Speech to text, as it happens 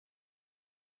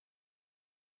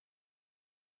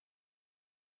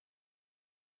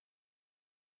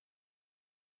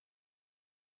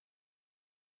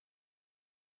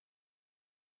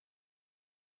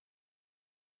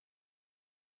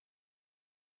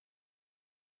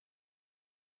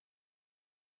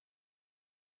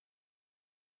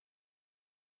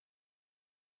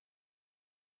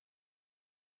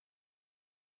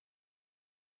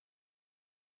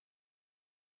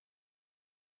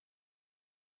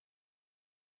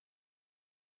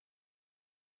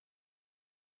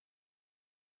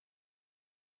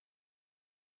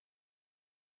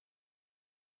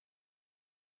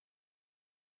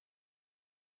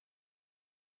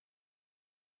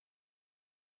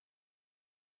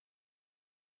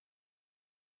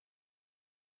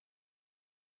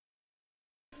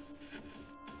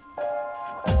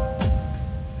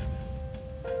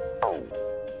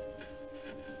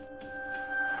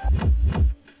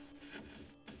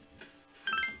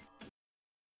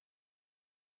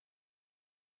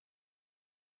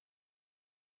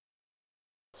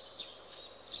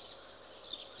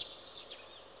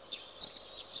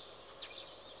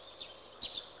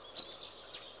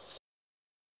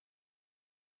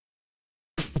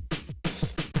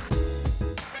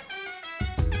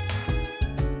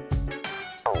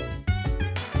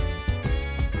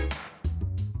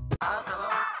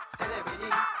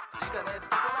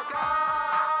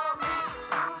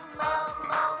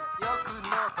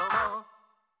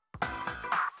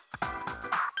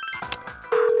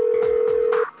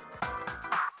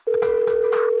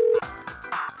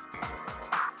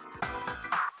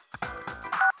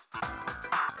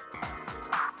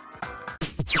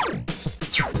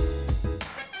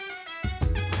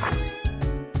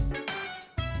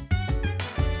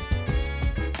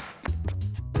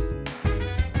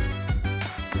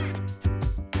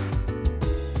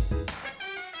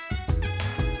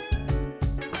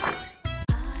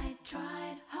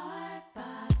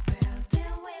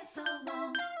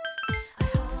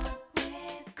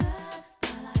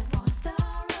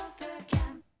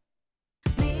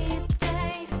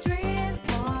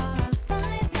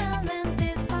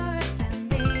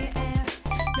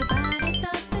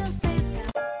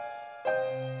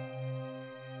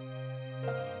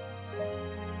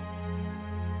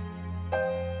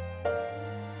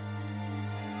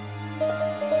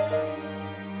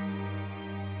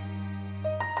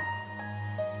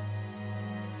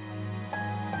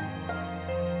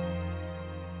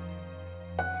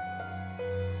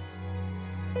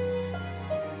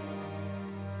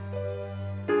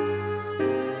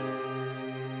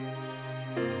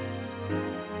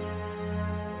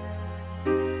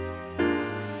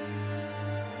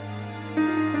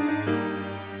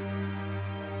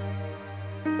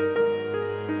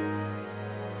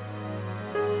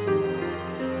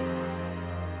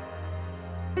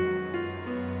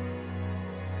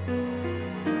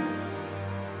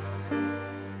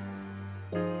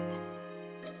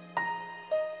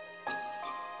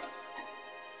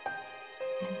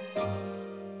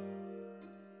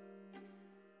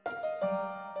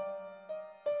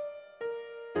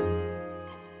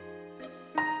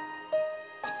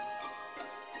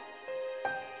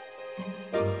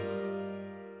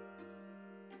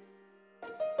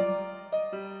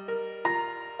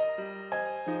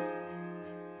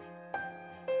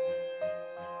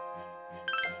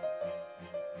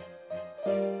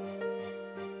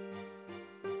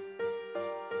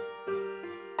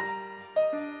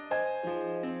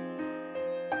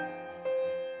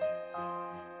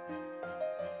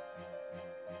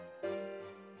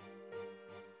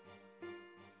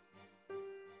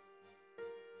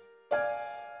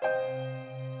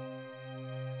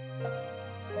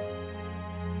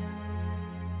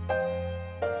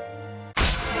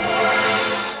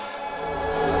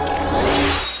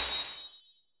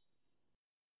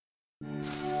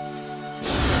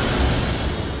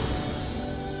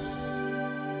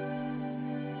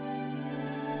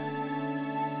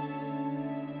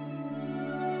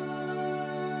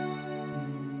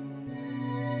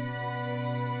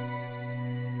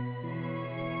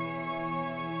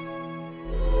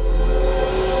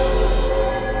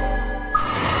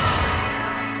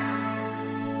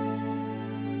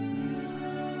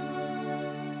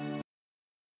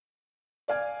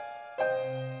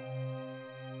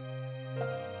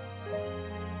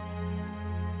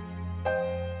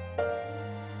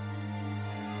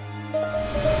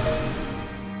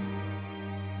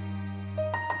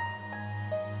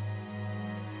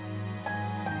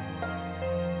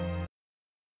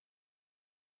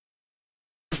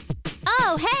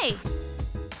Oh, hey!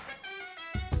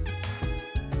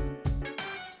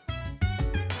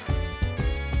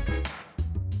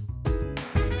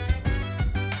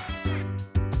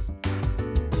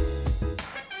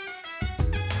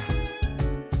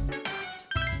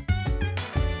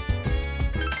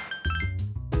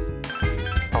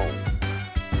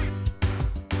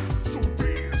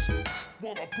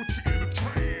 While I put you in a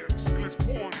trance, and let's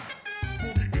party.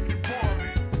 Boogie in your body.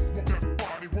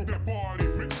 Roll that body.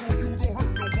 Make sure you don't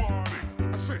hurt nobody.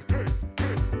 I say, hey,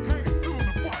 hey, hey, fill the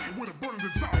fire with a burning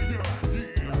desire.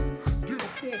 Yeah, get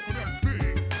up off of that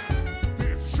thing.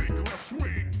 Dance and shake and let's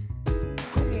swing.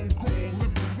 Come on, girl, let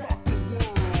me rock the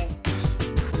world.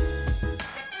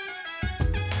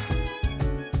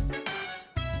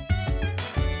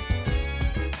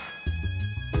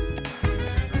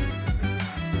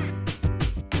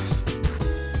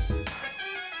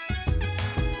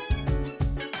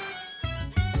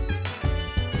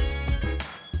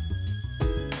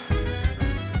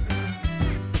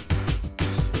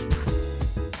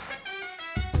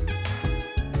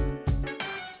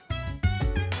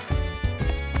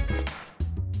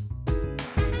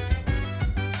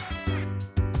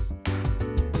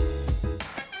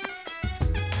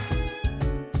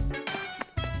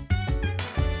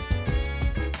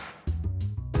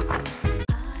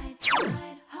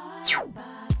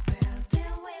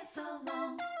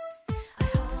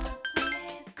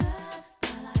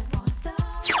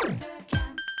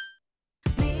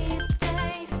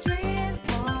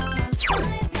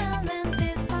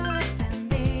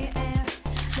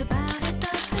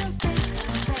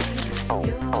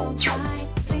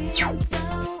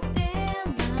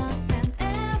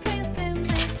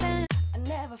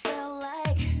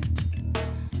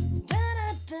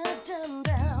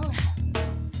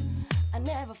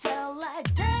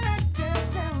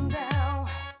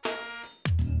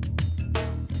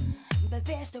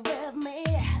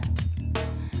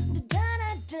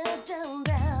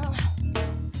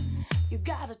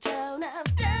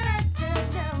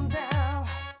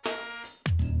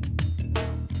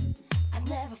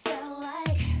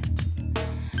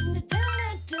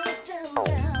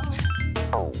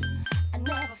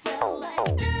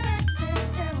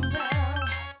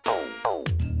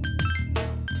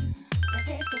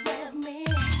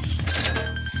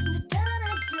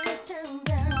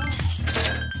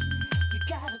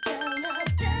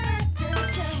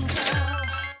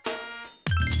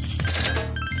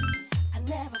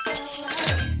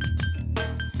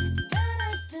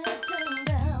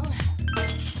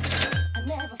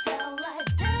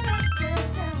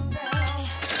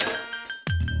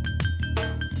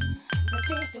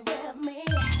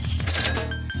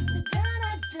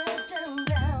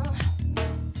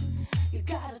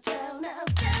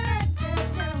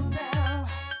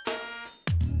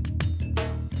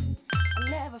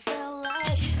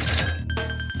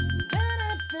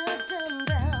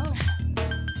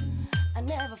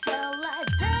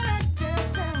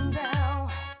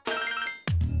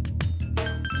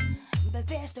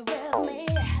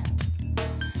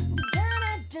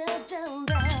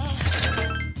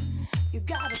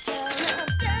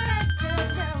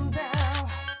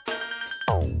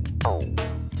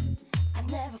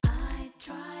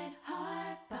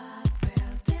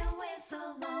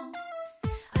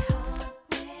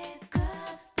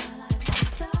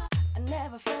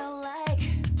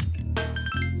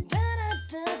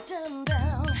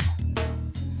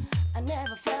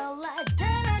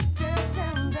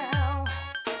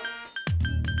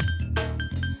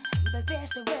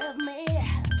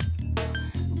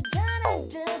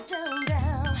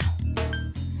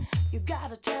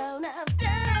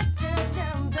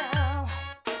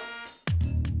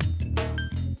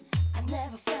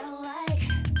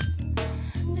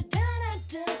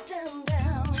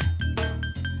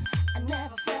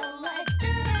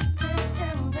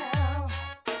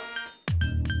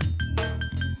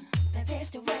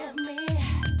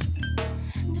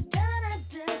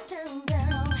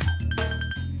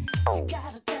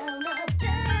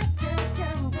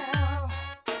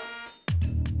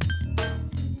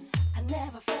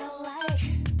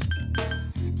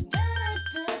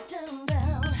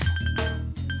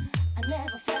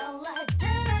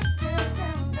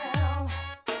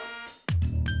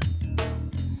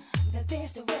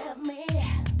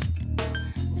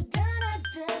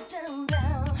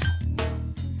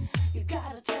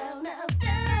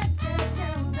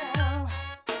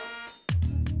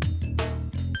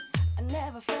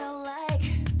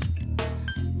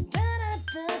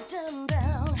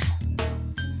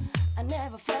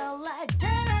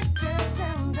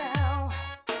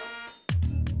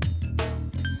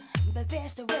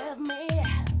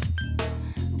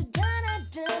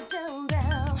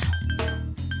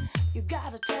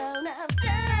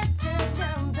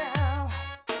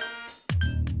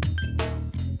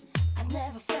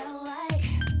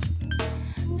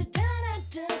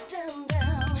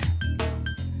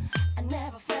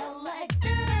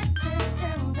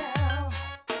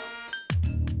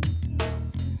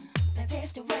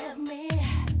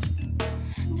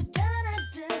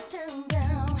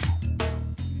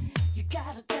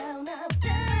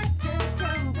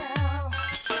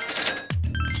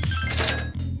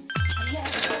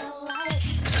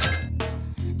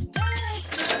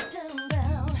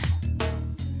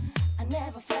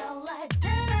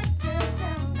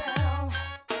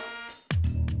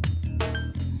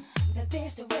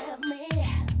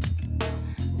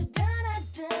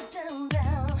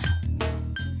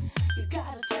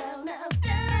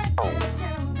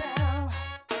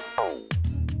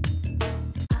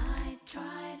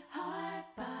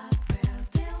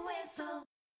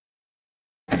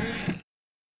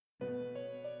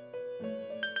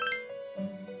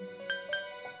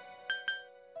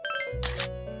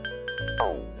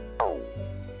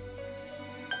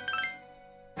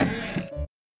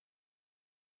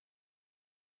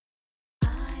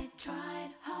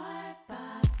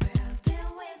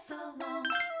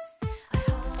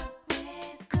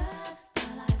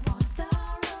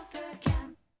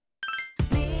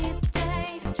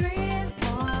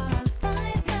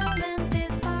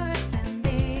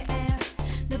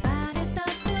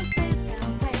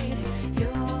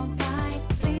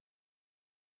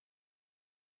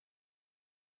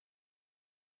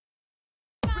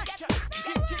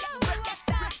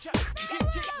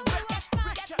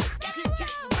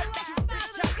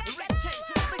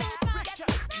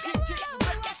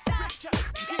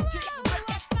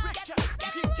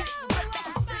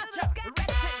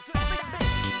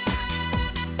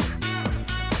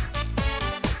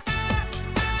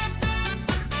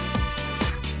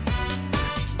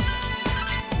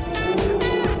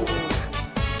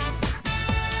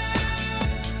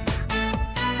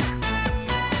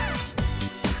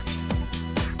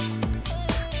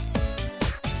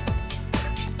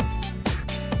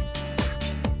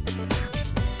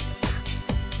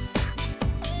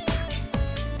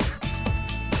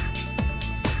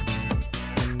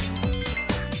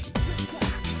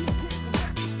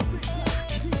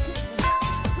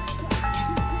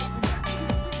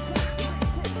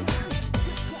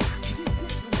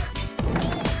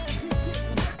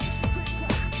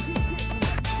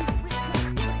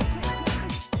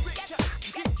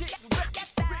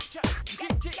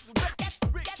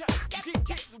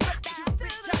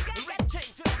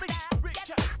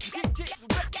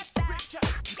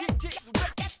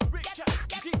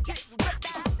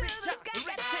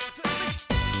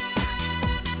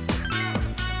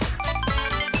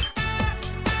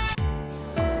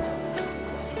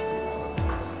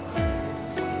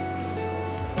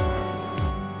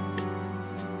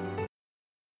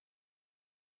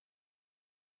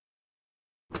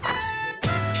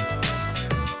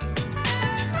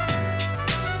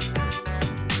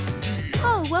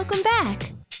 welcome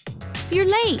back. You're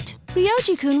late.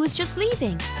 Ryoji-kun was just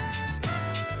leaving.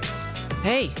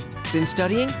 Hey, been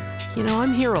studying? You know,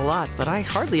 I'm here a lot, but I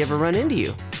hardly ever run into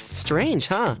you. Strange,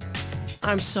 huh?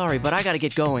 I'm sorry, but I gotta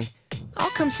get going. I'll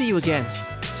come see you again.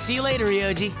 See you later,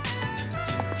 Ryoji.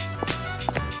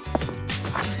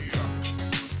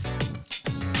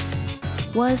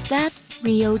 Was that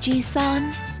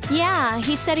Ryoji-san? Yeah,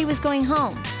 he said he was going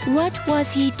home. What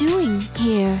was he doing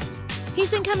here? He's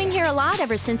been coming here a lot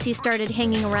ever since he started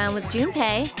hanging around with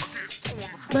Junpei.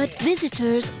 But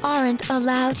visitors aren't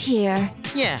allowed here.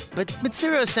 Yeah, but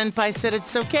Mitsuru-senpai said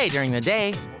it's okay during the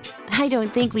day. I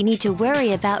don't think we need to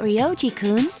worry about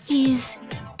Ryoji-kun. He's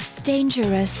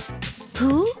dangerous.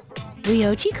 Who?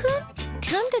 Ryoji-kun?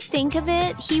 Come to think of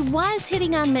it, he was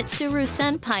hitting on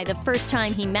Mitsuru-senpai the first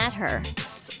time he met her.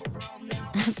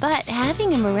 But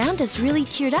having him around us really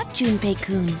cheered up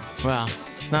Junpei-kun. Well,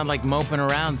 it's not like moping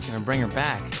around's gonna bring her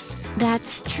back.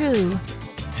 That's true.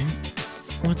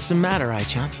 What's the matter,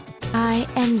 Ai-chan? I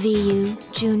envy you,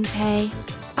 Junpei.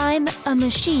 I'm a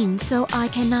machine, so I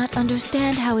cannot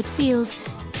understand how it feels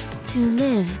to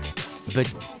live.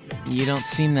 But you don't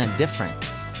seem that different.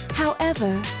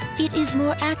 However, it is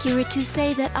more accurate to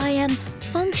say that I am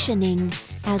functioning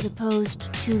as opposed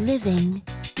to living.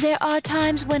 There are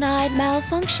times when I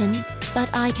malfunction, but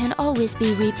I can always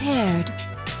be repaired.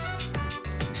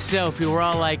 So if we were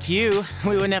all like you,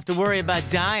 we wouldn't have to worry about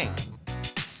dying.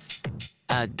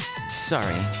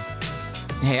 Sorry.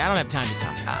 Hey, I don't have time to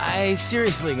talk. I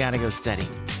seriously gotta go study.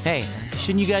 Hey,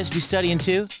 shouldn't you guys be studying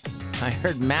too? I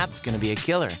heard math's gonna be a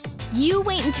killer. You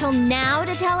wait until now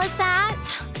to tell us that?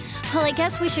 Well, I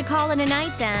guess we should call it a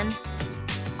night then.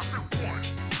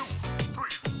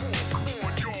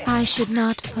 I should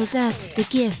not possess the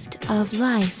gift of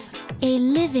life. A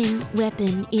living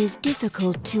weapon is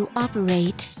difficult to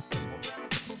operate.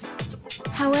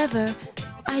 However,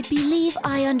 I believe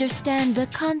I understand the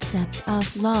concept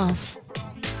of loss.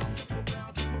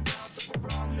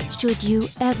 Should you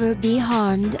ever be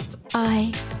harmed,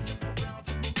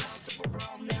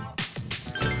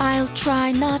 I'll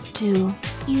try not to.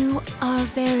 You are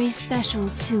very special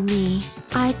to me.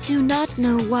 I do not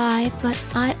know why, but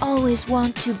I always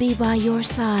want to be by your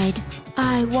side.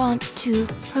 I want to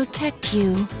protect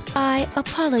you. I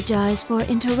apologize for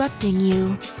interrupting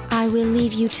you. I will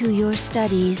leave you to your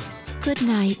studies. Good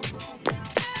night.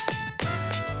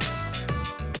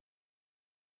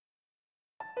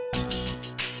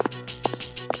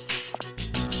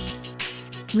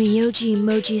 Ryoji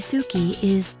Mochisuki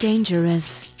is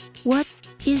dangerous. What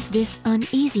is this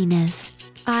uneasiness?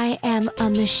 I am a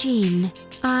machine.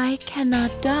 I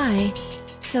cannot die,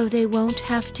 so they won't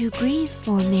have to grieve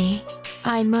for me.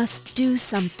 I must do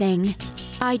something.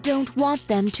 I don't want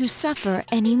them to suffer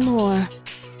anymore.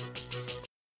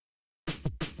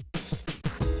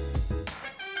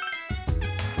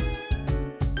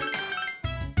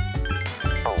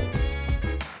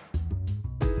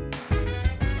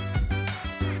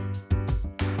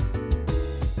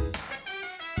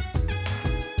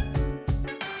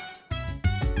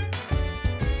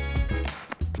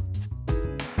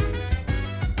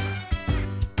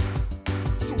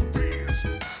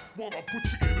 While I put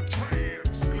you in a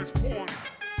trance, let's party.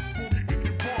 Boogie in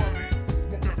your body.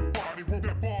 Walk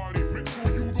that body, make sure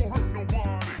you don't hurt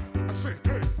nobody. I say,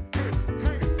 hey,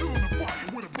 feeling the fire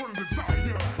with a burning desire.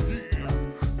 Yeah,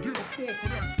 get up off of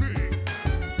that thing.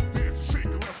 Dance and shake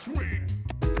and let's swing.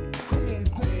 Come on,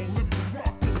 girl, let me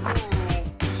rock the world.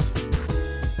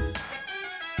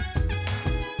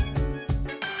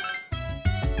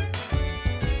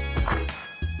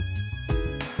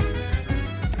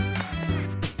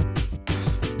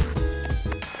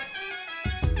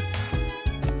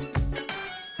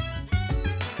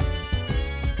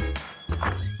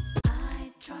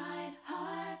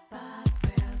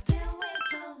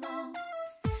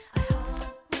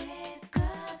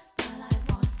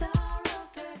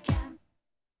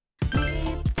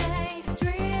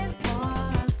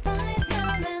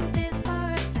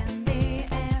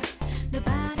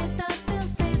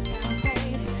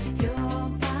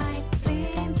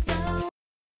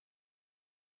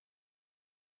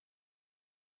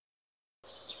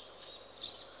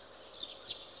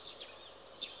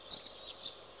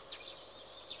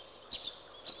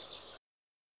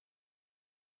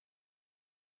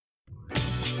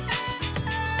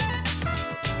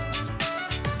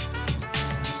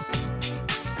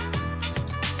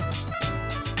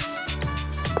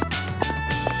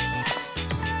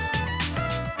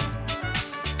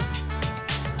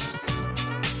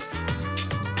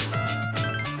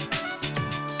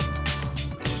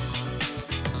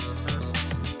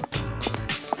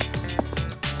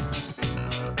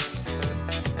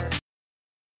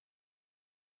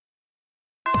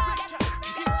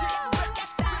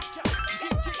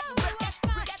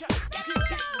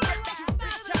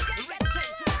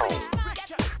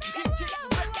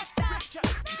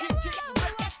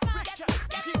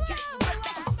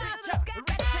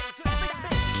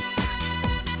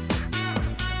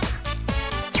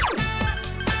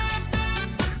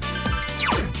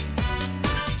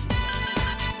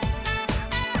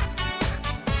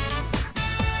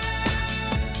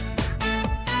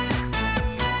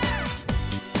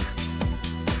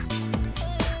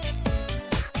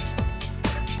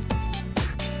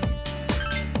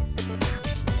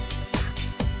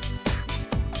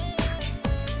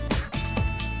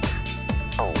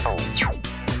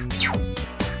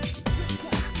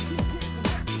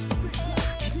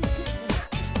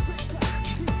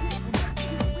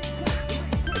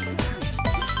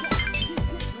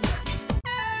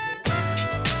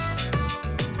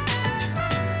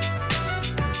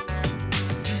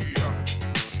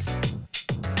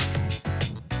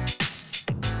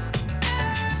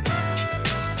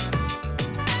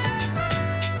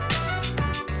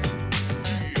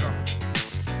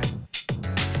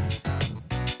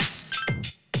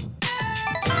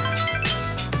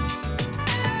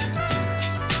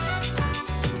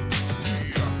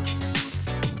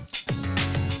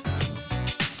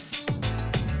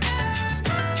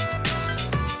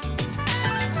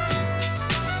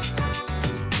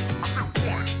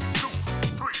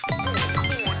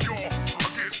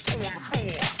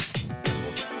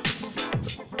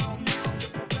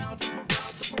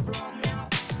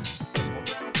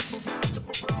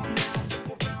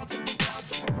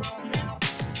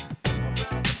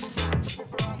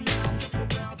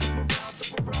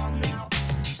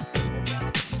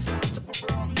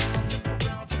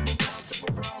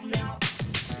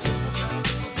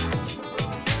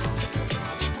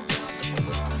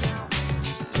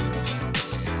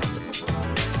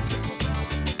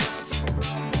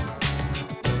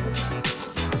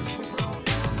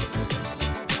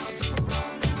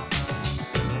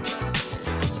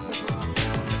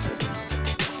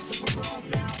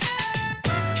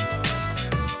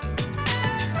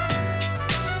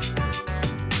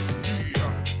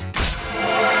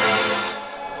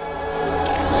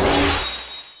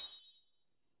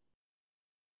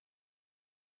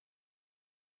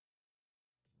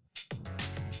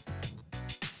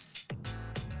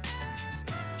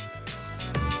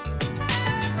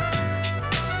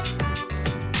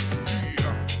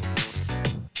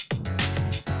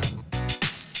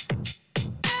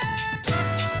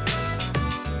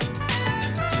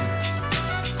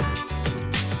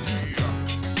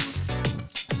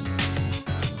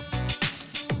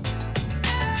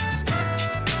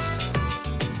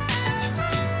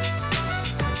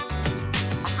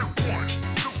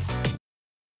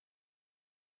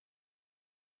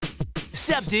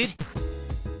 up, dude?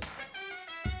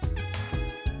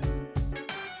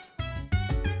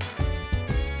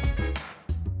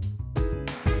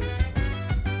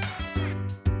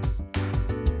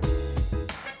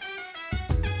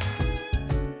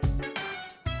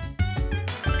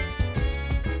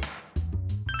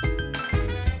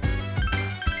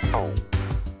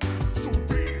 So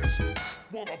dance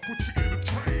while I put you in a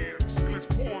trance. And let's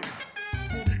party.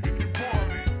 Boogie in your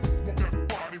body. Rock that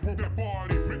body, rock that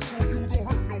body. Make sure you don't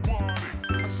hurt nobody.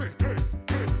 I say, hey,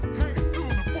 hey, hey, feeling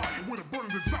the fire with a burning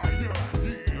desire.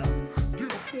 Yeah,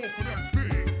 get up off of that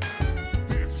thing.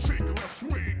 Dance and shake and let's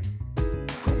swing.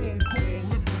 Come on, let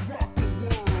me rock the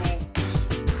world.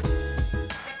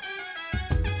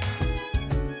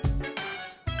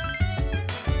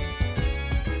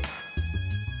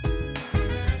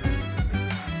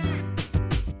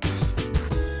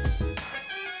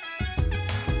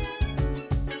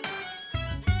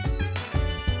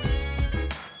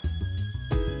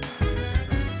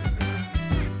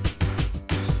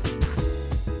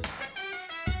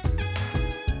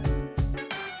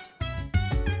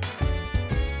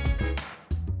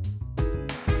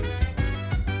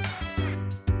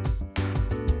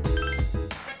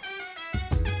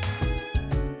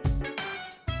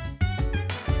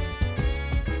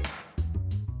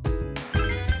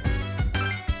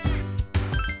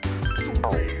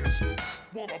 Dance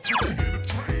while I put you in a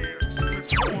trance.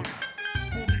 Let's party.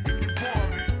 Boogie in your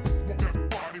body.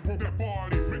 Rock that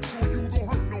body, make sure you don't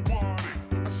hurt nobody.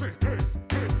 I say, hey,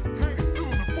 hey, hey,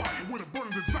 feeling the fire with a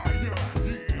burning desire.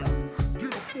 Yeah,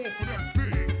 get up off of that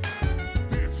thing.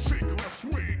 Dance and shake and let's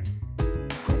swing.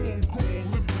 Come on, let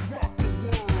me rock the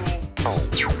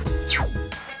world.